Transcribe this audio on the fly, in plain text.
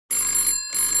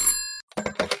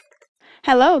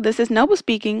Hello, this is Noble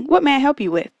speaking. What may I help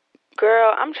you with?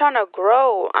 Girl, I'm trying to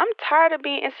grow. I'm tired of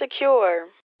being insecure.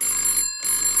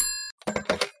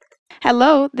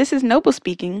 Hello, this is Noble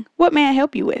speaking. What may I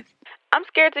help you with? I'm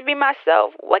scared to be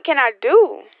myself. What can I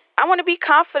do? I want to be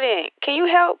confident. Can you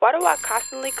help? Why do I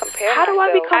constantly compare How do I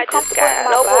myself? become comfortable with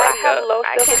my Noble, I body? have low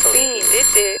I can't self-esteem. believe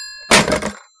This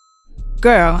is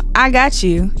Girl, I got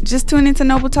you. Just tune into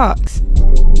Noble Talks.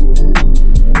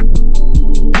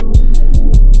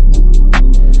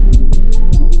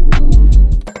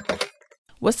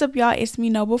 What's up, y'all? It's me,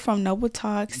 Noble, from Noble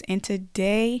Talks, and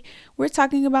today we're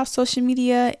talking about social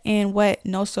media and what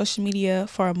no social media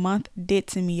for a month did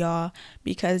to me, y'all.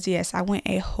 Because yes, I went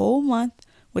a whole month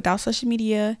without social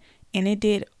media, and it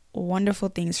did wonderful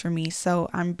things for me. So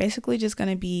I'm basically just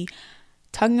gonna be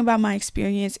talking about my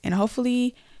experience and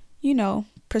hopefully,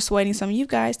 persuading some of you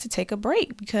guys to take a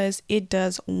break because it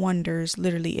does wonders.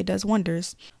 Literally, it does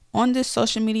wonders. On this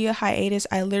social media hiatus,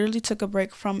 I literally took a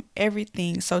break from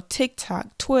everything. So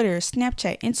TikTok, Twitter,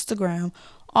 Snapchat, Instagram,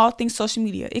 all things social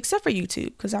media, except for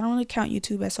YouTube, because I don't really count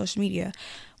YouTube as social media.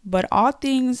 But all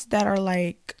things that are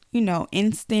like,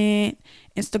 instant,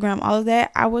 Instagram, all of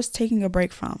that, I was taking a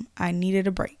break from. I needed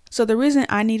a break. So the reason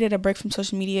I needed a break from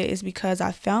social media is because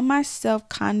I found myself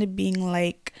kind of being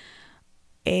like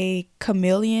a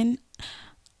chameleon.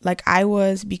 Like I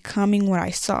was becoming what I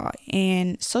saw.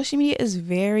 And social media is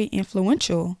very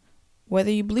influential, whether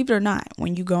you believe it or not.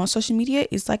 When you go on social media,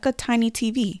 it's like a tiny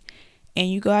TV. And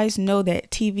you guys know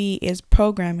that TV is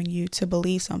programming you to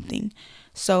believe something.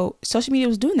 So social media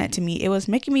was doing that to me. It was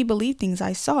making me believe things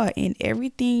I saw. And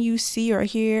everything you see or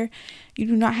hear, you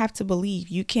do not have to believe.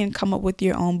 You can come up with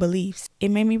your own beliefs. It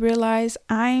made me realize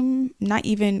I'm not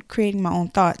even creating my own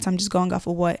thoughts. I'm just going off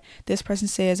of what this person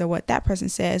says or what that person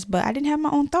says. But I didn't have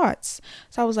my own thoughts.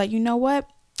 So I was like, you know what?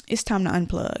 It's time to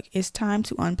unplug. It's time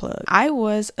to unplug. I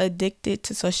was addicted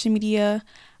to social media.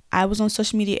 I was on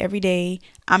social media every day.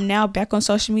 I'm now back on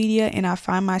social media and I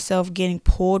find myself getting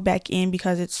pulled back in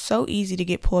because it's so easy to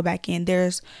get pulled back in.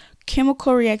 There's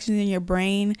chemical reactions in your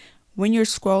brain when you're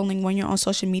scrolling, when you're on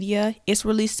social media. It's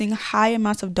releasing high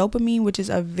amounts of dopamine, which is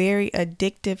a very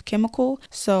addictive chemical.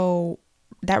 So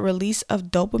that release of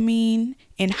dopamine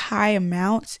in high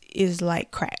amounts is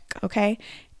like crack, okay?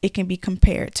 It can be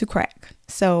compared to crack.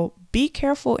 So be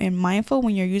careful and mindful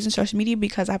when you're using social media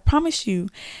because I promise you,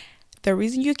 the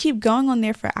reason you keep going on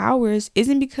there for hours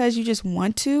isn't because you just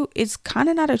want to. It's kind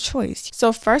of not a choice.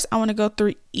 So first, I want to go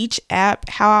through each app,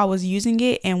 how I was using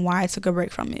it, and why I took a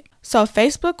break from it. So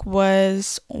Facebook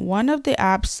was one of the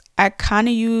apps I kind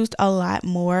of used a lot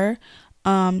more.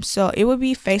 So it would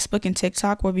be Facebook and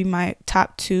TikTok would be my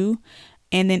top two.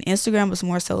 And then Instagram was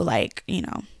more so like,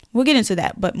 we'll get into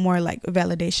that, but more like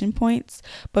validation points.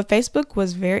 But Facebook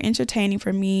was very entertaining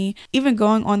for me. Even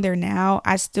going on there now,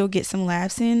 I still get some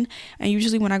laughs in. And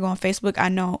usually when I go on Facebook, I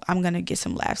know I'm going to get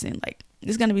some laughs in. Like,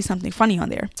 there's going to be something funny on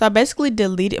there. So I basically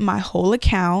deleted my whole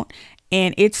account.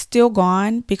 And it's still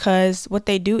gone because what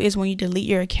they do is when you delete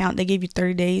your account, they give you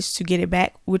 30 days to get it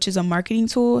back, which is a marketing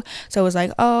tool. So it's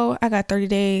like, oh, I got 30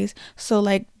 days. So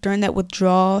like during that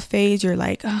withdrawal phase, you're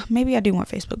like, oh, maybe I do want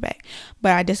Facebook back.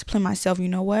 But I discipline myself. You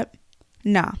know what?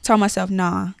 Nah. Tell myself,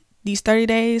 nah. These 30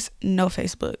 days, no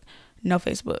Facebook. No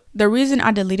Facebook. The reason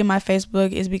I deleted my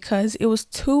Facebook is because it was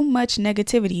too much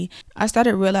negativity. I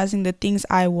started realizing the things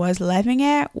I was laughing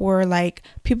at were like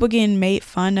people getting made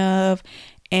fun of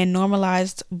and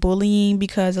normalized bullying,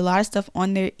 because a lot of stuff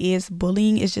on there is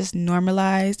bullying. It's just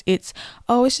normalized. It's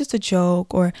just a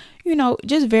joke, or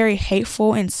just very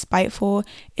hateful and spiteful.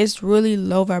 It's really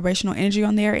low vibrational energy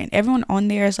on there, and everyone on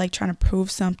there is like trying to prove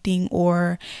something,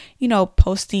 or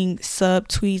posting sub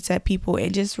tweets at people,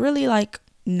 and just really like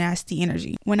nasty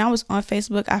energy. When I was on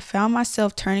Facebook, I found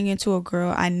myself turning into a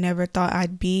girl I never thought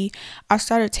I'd be. I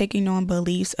started taking on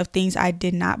beliefs of things I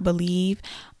did not believe.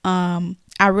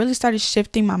 I really started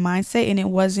shifting my mindset, and it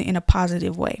wasn't in a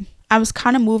positive way. I was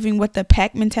kind of moving with the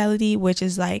pack mentality, which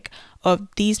is like, if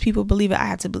these people believe it, I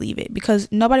have to believe it,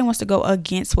 because nobody wants to go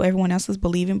against what everyone else is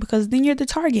believing, because then you're the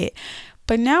target.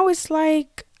 But now it's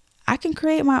like, I can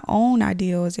create my own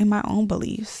ideals and my own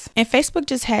beliefs. And Facebook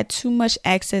just had too much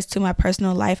access to my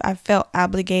personal life. I felt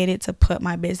obligated to put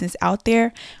my business out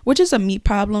there, which is a me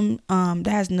problem. That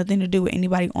has nothing to do with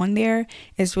anybody on there.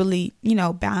 It's really,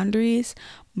 boundaries.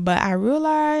 But I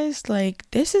realized like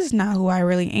this is not who I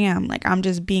really am. Like I'm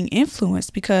just being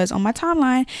influenced because on my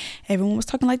timeline, everyone was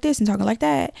talking like this and talking like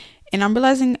that. And I'm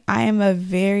realizing I am a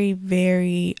very,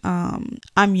 very,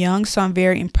 I'm young, so I'm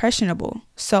very impressionable.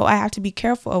 So I have to be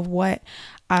careful of what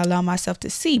I allow myself to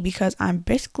see, because I'm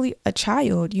basically a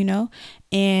child,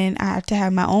 and I have to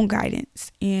have my own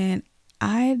guidance. And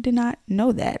I did not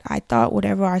know that. I thought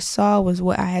whatever I saw was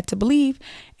what I had to believe,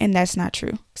 and that's not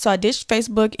true. So I ditched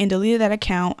Facebook and deleted that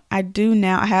account. I do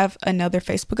now have another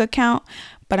Facebook account,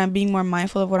 but I'm being more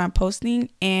mindful of what I'm posting,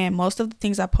 and most of the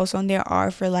things I post on there are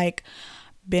for like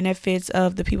benefits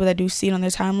of the people that do see it on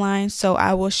their timeline. So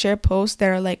I will share posts that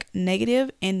are like negative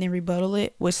and then rebuttal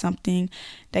it with something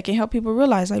that can help people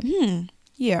realize like,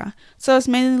 yeah. So it's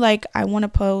mainly like I want to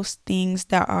post things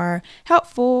that are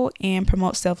helpful and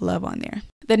promote self-love on there.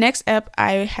 The next app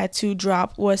I had to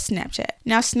drop was Snapchat.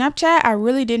 Now Snapchat, I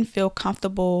really didn't feel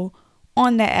comfortable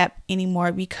on that app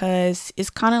anymore because it's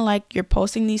kind of like you're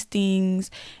posting these things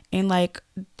and like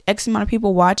X amount of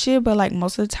people watch it, but like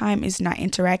most of the time it's not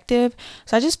interactive.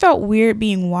 So I just felt weird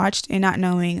being watched and not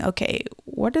knowing, okay,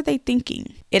 what are they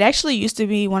thinking? It actually used to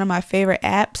be one of my favorite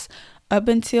apps up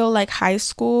until like high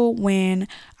school, when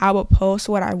I would post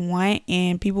what I want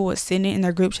and people would send it in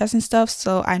their group chats and stuff.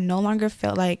 So I no longer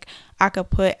felt like I could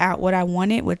put out what I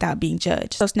wanted without being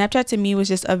judged. So Snapchat to me was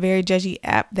just a very judgy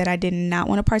app that I did not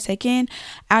want to partake in.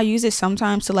 I'll use it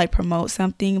sometimes to like promote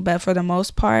something, but for the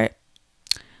most part,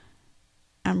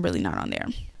 I'm really not on there.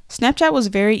 Snapchat was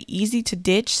very easy to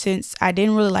ditch since I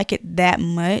didn't really like it that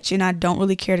much, and I don't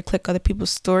really care to click other people's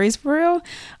stories for real.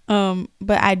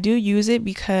 But I do use it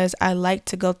because I like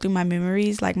to go through my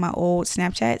memories, like my old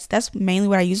Snapchats. That's mainly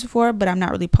what I use it for, but I'm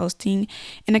not really posting.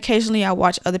 And occasionally I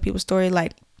watch other people's stories,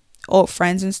 like old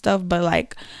friends and stuff, but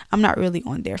like I'm not really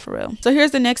on there for real. So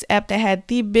here's the next app that had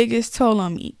the biggest toll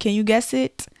on me. Can you guess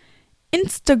it?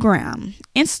 Instagram.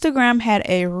 Instagram had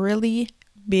a really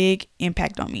big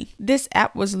impact on me. This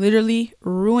app was literally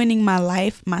ruining my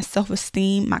life, my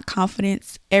self-esteem, my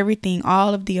confidence, everything,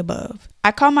 all of the above.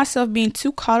 I caught myself being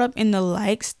too caught up in the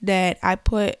likes that I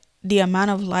put the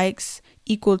amount of likes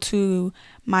equal to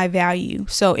my value.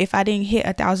 So if I didn't hit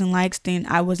 1,000 likes, then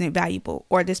I wasn't valuable,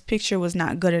 or this picture was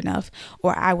not good enough,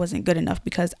 or I wasn't good enough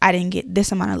because I didn't get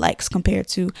this amount of likes compared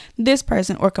to this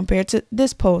person or compared to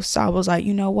this post. So I was like,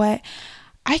 you know what?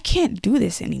 I can't do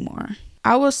this anymore.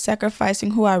 I was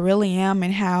sacrificing who I really am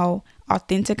and how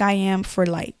authentic I am for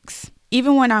likes.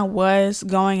 Even when I was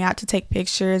going out to take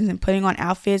pictures and putting on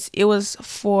outfits, it was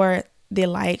for the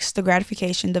likes, the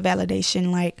gratification, the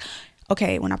validation. Like,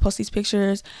 okay, when I post these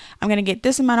pictures, I'm going to get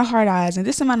this amount of heart eyes and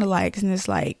this amount of likes. And it's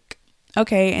like,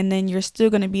 okay, and then you're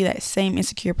still going to be that same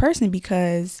insecure person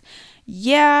because,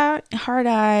 yeah, heart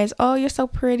eyes, oh, you're so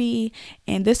pretty,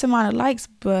 and this amount of likes,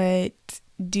 but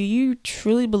do you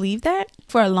truly believe that?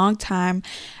 For a long time,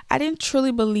 I didn't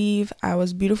truly believe I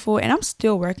was beautiful, and I'm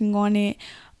still working on it.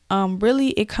 Really,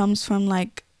 it comes from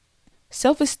like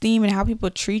self-esteem and how people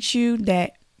treat you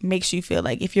that makes you feel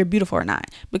like if you're beautiful or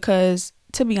not. Because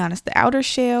to be honest, the outer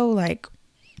shell, like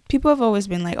people have always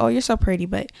been like, oh, you're so pretty,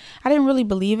 but I didn't really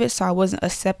believe it, so I wasn't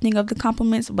accepting of the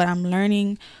compliments. But I'm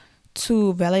learning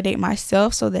to validate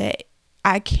myself so that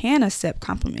I can accept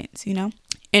compliments, you know?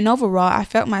 And overall, I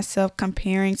felt myself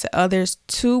comparing to others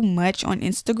too much on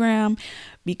Instagram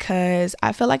because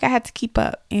I felt like I had to keep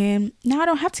up. And now I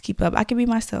don't have to keep up. I can be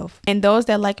myself. And those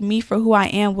that like me for who I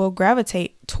am will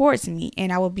gravitate towards me,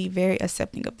 and I will be very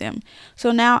accepting of them.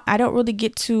 So now I don't really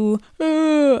get too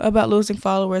about losing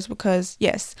followers because,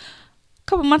 yes, a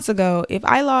couple months ago, if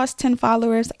I lost 10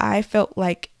 followers, I felt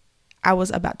like I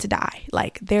was about to die.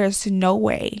 Like, there's no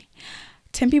way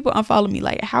 10 people unfollow me.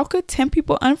 Like, how could 10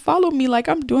 people unfollow me? Like,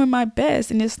 I'm doing my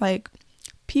best. And it's like,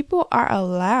 people are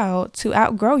allowed to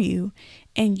outgrow you,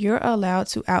 and you're allowed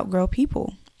to outgrow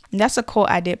people. And that's a quote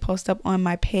I did post up on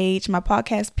my page, my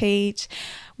podcast page,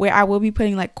 where I will be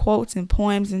putting like quotes and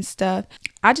poems and stuff.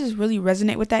 I just really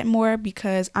resonate with that more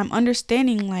because I'm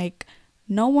understanding like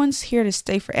no one's here to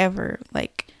stay forever.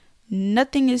 Like,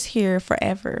 nothing is here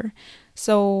forever.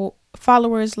 So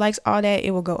followers, likes, all that,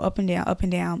 it will go up and down, up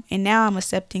and down. And now I'm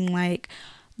accepting like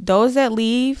those that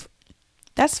leave,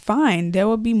 that's fine. There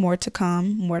will be more to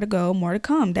come, more to go, more to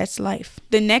come. That's life.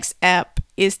 The next app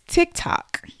is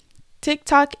TikTok.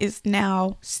 TikTok is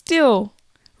now still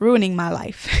ruining my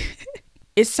life.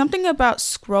 It's something about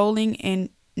scrolling and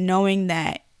knowing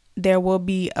that there will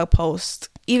be a post,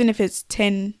 even if it's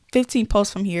 10, 15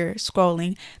 posts from here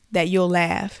scrolling, that you'll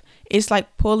laugh. It's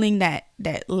like pulling that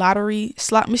lottery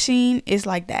slot machine. It's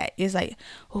like that. It's like,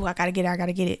 oh, I gotta get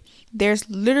it. There's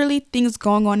literally things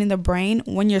going on in the brain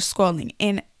when you're scrolling,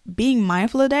 and being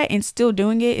mindful of that and still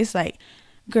doing it. It's like,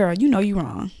 girl, you know you're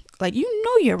wrong. Like, you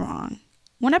know you're wrong.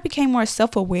 When I became more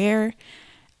self-aware,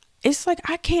 it's like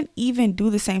I can't even do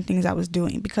the same things I was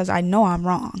doing because I know I'm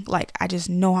wrong. Like, I just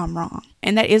know I'm wrong.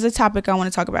 And that is a topic I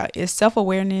want to talk about, is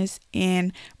self-awareness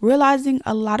and realizing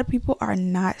a lot of people are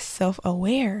not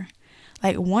self-aware.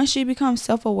 Like, once you become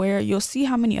self-aware, you'll see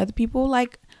how many other people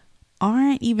like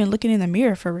aren't even looking in the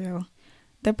mirror for real.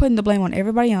 They're putting the blame on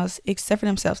everybody else except for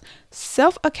themselves.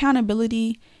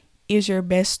 Self-accountability is your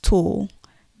best tool.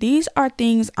 These are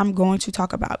things I'm going to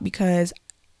talk about because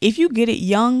if you get it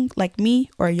young like me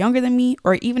or younger than me,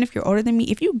 or even if you're older than me,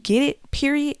 if you get it,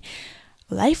 period,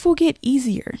 life will get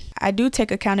easier. I do take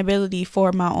accountability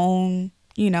for my own,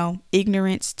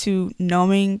 ignorance to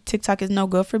knowing TikTok is no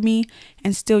good for me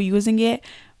and still using it.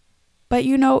 But,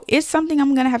 it's something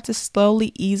I'm going to have to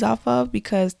slowly ease off of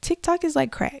because TikTok is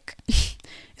like crack.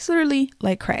 It's literally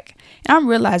like crack. And I'm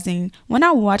realizing when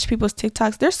I watch people's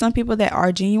TikToks, there's some people that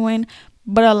are genuine,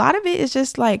 but a lot of it is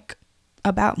just like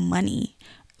about money.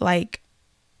 Like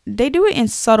they do it in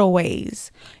subtle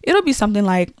ways. It'll be something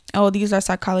like, oh, these are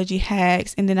psychology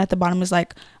hacks. And then at the bottom is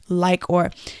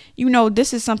or,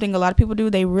 this is something a lot of people do.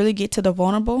 They really get to the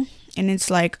vulnerable. And it's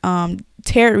like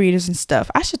tarot readers and stuff.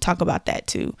 I should talk about that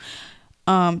too.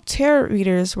 Tarot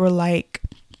readers were like,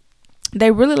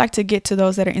 they really like to get to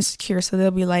those that are insecure. So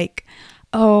they'll be like,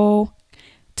 oh,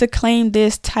 to claim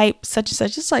this, type such and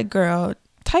such. It's like, girl,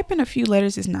 typing a few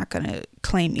letters is not going to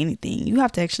claim anything. You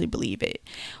have to actually believe it.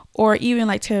 Or even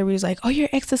like tarot readers like, oh, your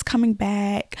ex is coming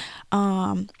back.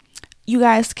 You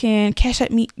guys can cash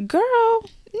at me. Girl,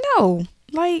 no.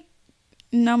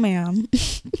 No, ma'am.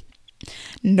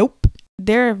 Nope.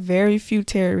 There are very few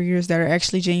tarot readers that are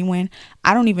actually genuine.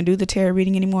 I don't even do the tarot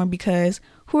reading anymore because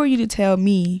who are you to tell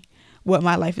me what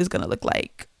my life is going to look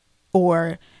like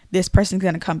or this person's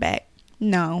going to come back?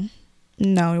 No.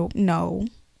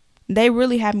 They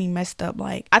really had me messed up.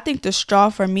 Like, I think the straw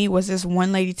for me was this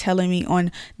one lady telling me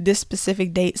on this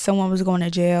specific date someone was going to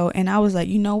jail. And I was like,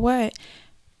 you know what?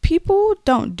 People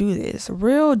don't do this.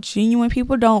 Real, genuine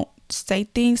people don't say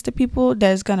things to people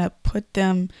that's going to put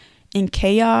them in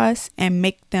chaos and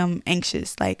make them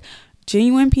anxious. Like,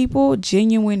 genuine people,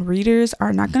 genuine readers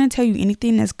are not going to tell you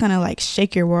anything that's going to like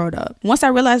shake your world up. Once I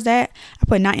realized that, I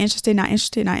put not interested.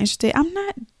 I'm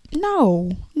not,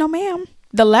 no ma'am.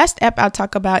 The last app I'll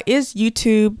talk about is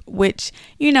YouTube, which,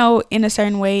 in a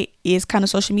certain way is kind of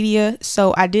social media.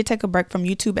 So I did take a break from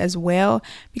YouTube as well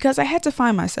because I had to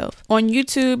find myself. On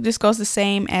YouTube, this goes the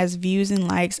same as views and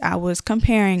likes. I was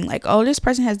comparing like, oh, this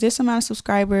person has this amount of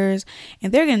subscribers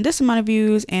and they're getting this amount of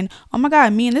views. And oh my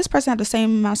God, me and this person have the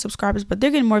same amount of subscribers, but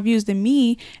they're getting more views than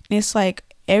me. And it's like,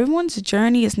 everyone's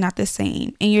journey is not the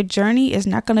same and your journey is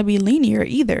not going to be linear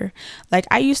either. Like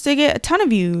I used to get a ton of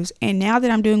views and now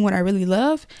that I'm doing what I really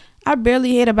love, I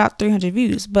barely hit about 300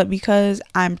 views. But because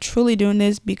I'm truly doing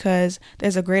this because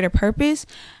there's a greater purpose,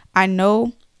 I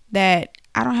know that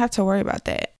I don't have to worry about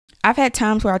that. I've had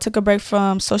times where I took a break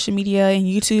from social media and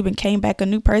YouTube and came back a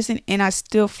new person and I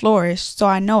still flourished. So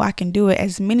I know I can do it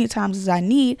as many times as I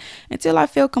need until I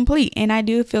feel complete. And I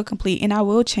do feel complete and I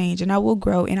will change and I will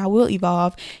grow and I will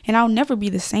evolve and I'll never be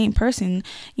the same person.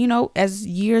 As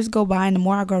years go by and the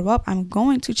more I grow up, I'm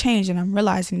going to change and I'm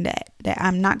realizing that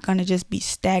I'm not going to just be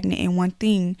stagnant in one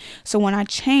thing. So when I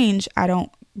change, I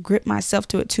don't grip myself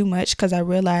to it too much because I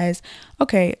realize,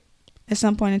 okay, at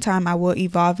some point in time, I will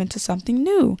evolve into something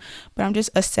new, but I'm just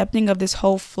accepting of this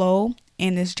whole flow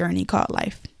in this journey called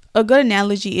life. A good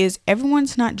analogy is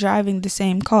everyone's not driving the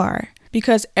same car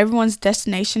because everyone's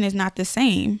destination is not the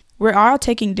same. We're all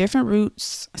taking different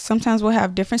routes. Sometimes we'll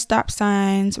have different stop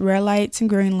signs, red lights and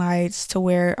green lights to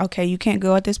where, okay, you can't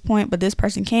go at this point, but this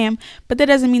person can. But that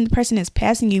doesn't mean the person is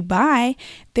passing you by.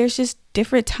 There's just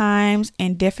different times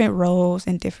and different roles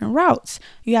and different routes.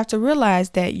 You have to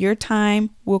realize that your time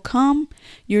will come.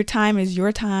 Your time is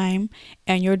your time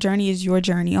and your journey is your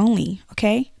journey only.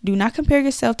 Okay? Do not compare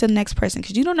yourself to the next person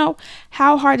because you don't know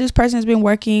how hard this person has been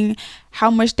working, how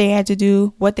much they had to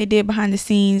do, what they did behind the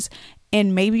scenes.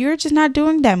 And maybe you're just not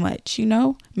doing that much,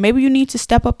 Maybe you need to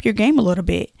step up your game a little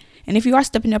bit. And if you are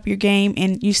stepping up your game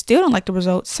and you still don't like the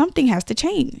results, something has to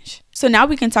change. So now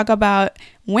we can talk about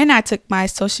when I took my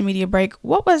social media break.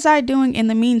 What was I doing in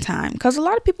the meantime? Because a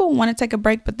lot of people want to take a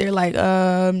break, but they're like,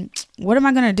 what am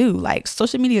I going to do? Like,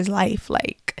 social media is life.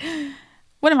 Like,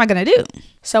 what am I going to do?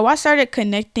 So I started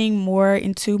connecting more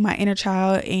into my inner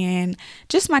child and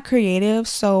just my creative.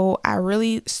 So I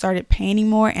really started painting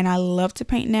more and I love to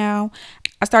paint now.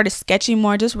 I started sketching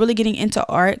more, just really getting into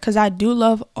art because I do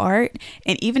love art.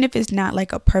 And even if it's not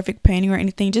like a perfect painting or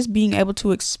anything, just being able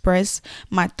to express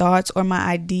my thoughts or my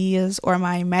ideas or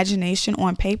my imagination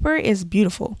on paper is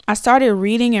beautiful. I started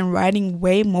reading and writing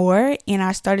way more and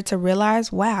I started to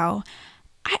realize, wow,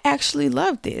 I actually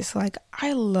love this. Like,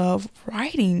 I love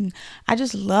writing. I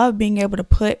just love being able to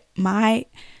put my,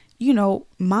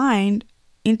 mind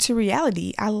into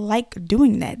reality. I like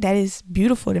doing that. That is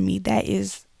beautiful to me. That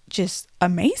is just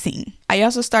amazing. I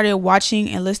also started watching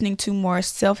and listening to more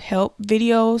self-help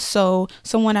videos. So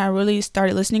someone I really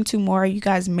started listening to more, you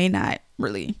guys may not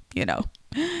really,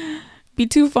 be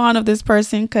too fond of this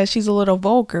person because she's a little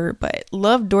vulgar, but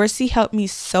Love Dorsey helped me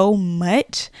so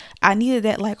much. I needed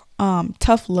that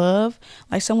tough love,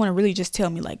 like someone to really just tell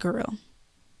me like, girl,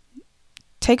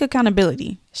 take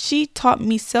accountability. She taught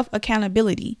me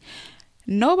self-accountability.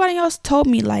 Nobody else told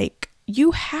me like,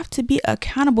 you have to be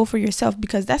accountable for yourself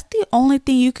because that's the only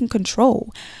thing you can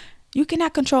control. You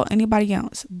cannot control anybody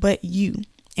else but you.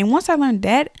 And once I learned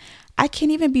that, I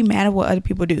can't even be mad at what other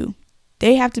people do.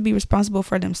 They have to be responsible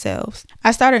for themselves.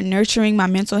 I started nurturing my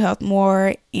mental health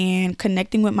more and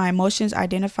connecting with my emotions,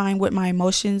 identifying with my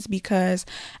emotions, because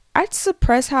I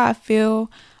suppress how I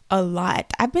feel a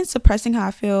lot. I've been suppressing how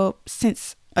I feel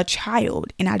since a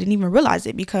child, and I didn't even realize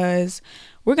it, because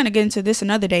we're going to get into this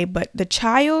another day, but the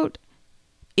child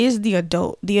is the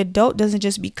adult. The adult doesn't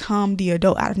just become the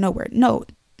adult out of nowhere. No,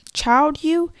 child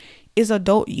you is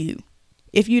adult you.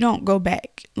 If you don't go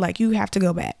back, like, you have to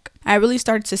go back. I really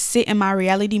started to sit in my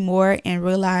reality more and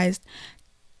realized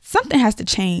something has to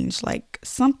change. Like,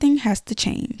 something has to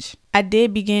change. I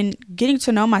did begin getting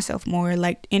to know myself more.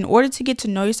 Like, in order to get to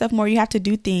know yourself more, you have to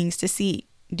do things to see,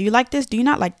 do you like this? Do you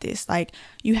not like this? Like,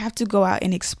 you have to go out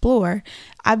and explore.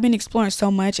 I've been exploring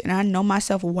so much and I know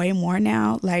myself way more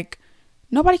now. Like,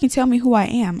 nobody can tell me who I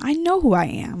am. I know who I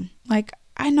am. Like,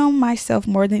 I know myself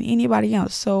more than anybody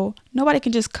else. So nobody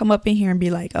can just come up in here and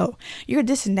be like, oh, you're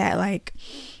this and that. Like,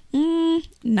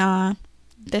 nah,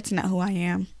 that's not who I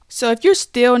am. So if you're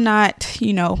still not,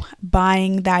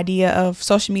 buying the idea of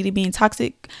social media being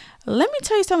toxic, let me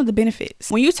tell you some of the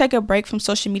benefits. When you take a break from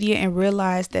social media and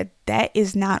realize that that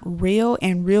is not real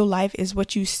and real life is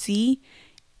what you see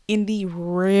in the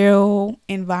real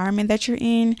environment that you're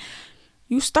in,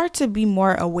 you start to be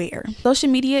more aware. Social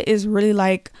media is really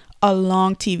like a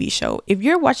long TV show. If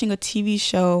you're watching a TV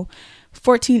show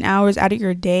 14 hours out of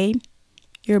your day,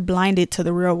 you're blinded to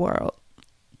the real world.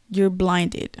 You're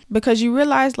blinded because you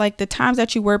realize like the times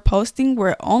that you were posting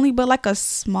were only but like a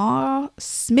small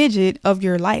smidget of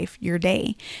your life, your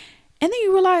day. And then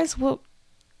you realize, well,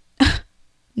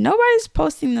 nobody's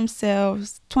posting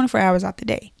themselves 24 hours out the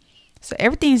day. So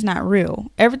everything's not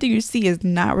real. Everything you see is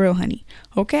not real, honey.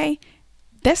 Okay?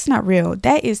 That's not real.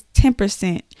 That is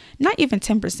 10%, not even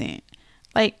 10%,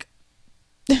 like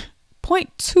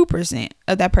 0.2%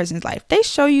 of that person's life. They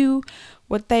show you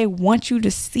what they want you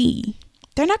to see.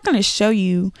 They're not going to show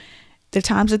you the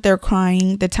times that they're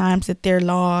crying, the times that they're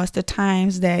lost, the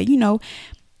times that,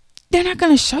 they're not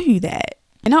going to show you that.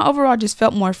 And I overall just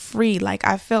felt more free. Like,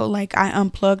 I felt like I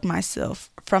unplugged myself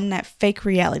from that fake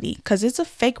reality, because it's a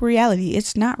fake reality.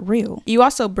 It's not real. You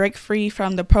also break free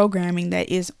from the programming that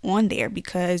is on there,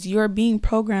 because you're being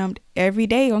programmed every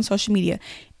day on social media.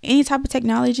 Any type of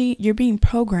technology, you're being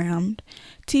programmed.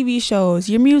 TV shows,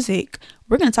 your music.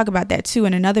 We're going to talk about that too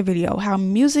in another video, how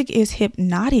music is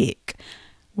hypnotic.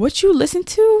 What you listen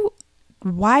to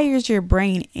wires your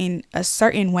brain in a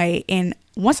certain way. And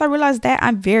once I realized that,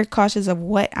 I'm very cautious of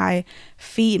what I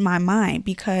feed my mind,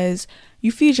 because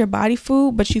you feed your body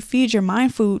food, but you feed your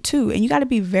mind food too. And you got to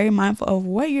be very mindful of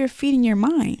what you're feeding your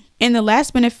mind. And the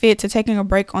last benefit to taking a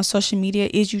break on social media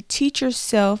is you teach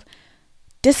yourself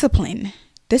discipline.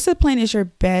 Discipline is your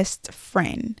best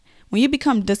friend. When you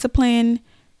become disciplined,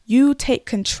 you take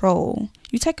control.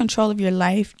 You take control of your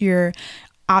life, your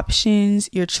options,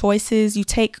 your choices. You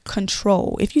take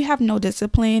control. If you have no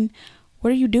discipline, what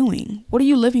are you doing? What are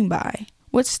you living by?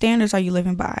 What standards are you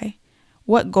living by?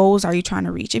 What goals are you trying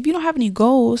to reach? If you don't have any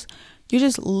goals, you're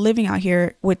just living out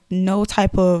here with no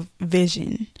type of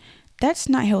vision. That's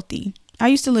not healthy. I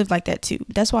used to live like that too.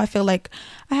 That's why I feel like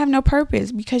I have no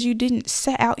purpose, because you didn't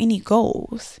set out any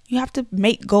goals. You have to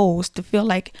make goals to feel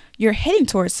like you're heading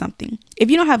towards something.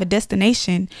 If you don't have a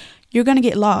destination, you're going to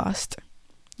get lost.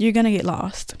 You're going to get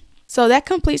lost. So that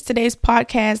completes today's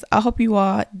podcast. I hope you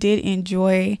all did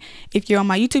enjoy. If you're on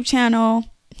my YouTube channel,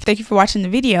 thank you for watching the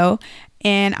video.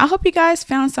 And I hope you guys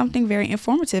found something very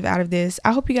informative out of this.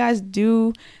 I hope you guys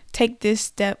do take this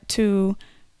step to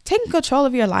taking control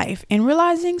of your life and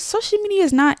realizing social media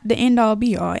is not the end all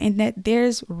be all, and that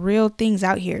there's real things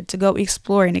out here to go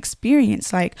explore and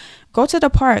experience. Like, go to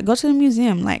the park, go to the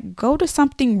museum, like, go to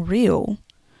something real.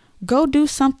 Go do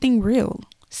something real.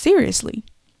 Seriously.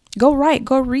 Go write,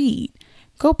 go read,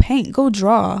 go paint, go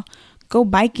draw, go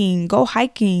biking, go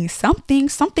hiking,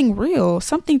 something real,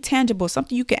 something tangible,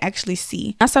 something you can actually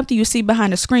see. Not something you see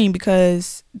behind a screen,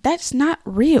 because that's not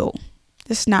real.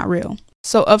 It's not real.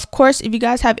 So, of course, if you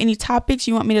guys have any topics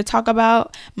you want me to talk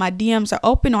about, my DMs are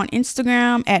open on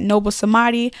Instagram at Noble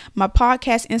Samadi. My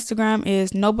podcast Instagram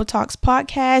is Noble Talks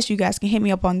Podcast. You guys can hit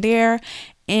me up on there.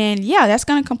 And yeah, that's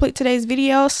going to complete today's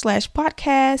video /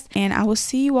 podcast. And I will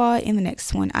see you all in the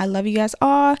next one. I love you guys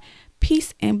all.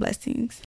 Peace and blessings.